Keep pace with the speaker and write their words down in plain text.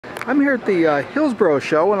I'm here at the Hillsborough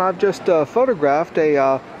show, and I've just photographed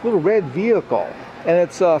a little red vehicle, and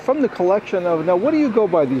it's from the collection of, now what do you go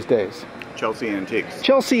by these days? Chelsea Antiques.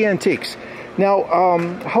 Chelsea Antiques. Now,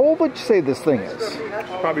 how old would you say this thing is?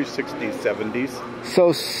 Probably 60s, 70s.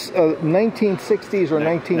 So 1960s or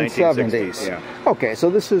 1970s. 1960s, yeah. Okay,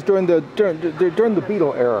 so this is during the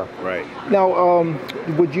Beatle era. Right. Now,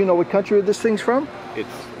 would you know what country this thing's from?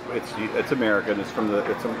 It's American. It's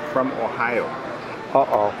from Ohio.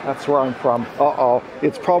 Uh-oh, that's where I'm from. Uh-oh,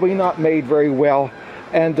 it's probably not made very well.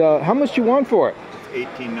 And how much do you want for it? It's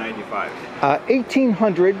 $1,895.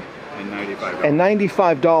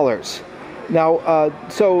 $1,895. Now,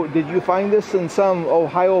 so did you find this in some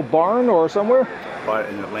Ohio barn or somewhere? Bought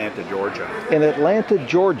it in Atlanta, Georgia. In Atlanta,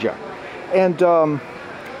 Georgia. And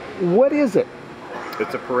what is it?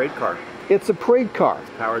 It's a parade car. It's a parade car. It's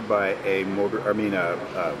powered by a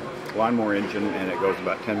lawnmower engine, and it goes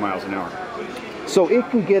about 10 miles an hour. So it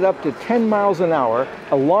can get up to 10 miles an hour,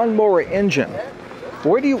 a lawnmower engine.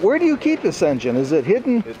 Where do you keep this engine? Is it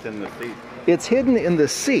hidden? It's in the seat. It's hidden in the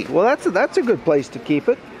seat. Well, that's a good place to keep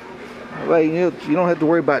it. Well, you don't have to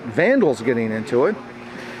worry about vandals getting into it.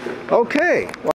 Okay.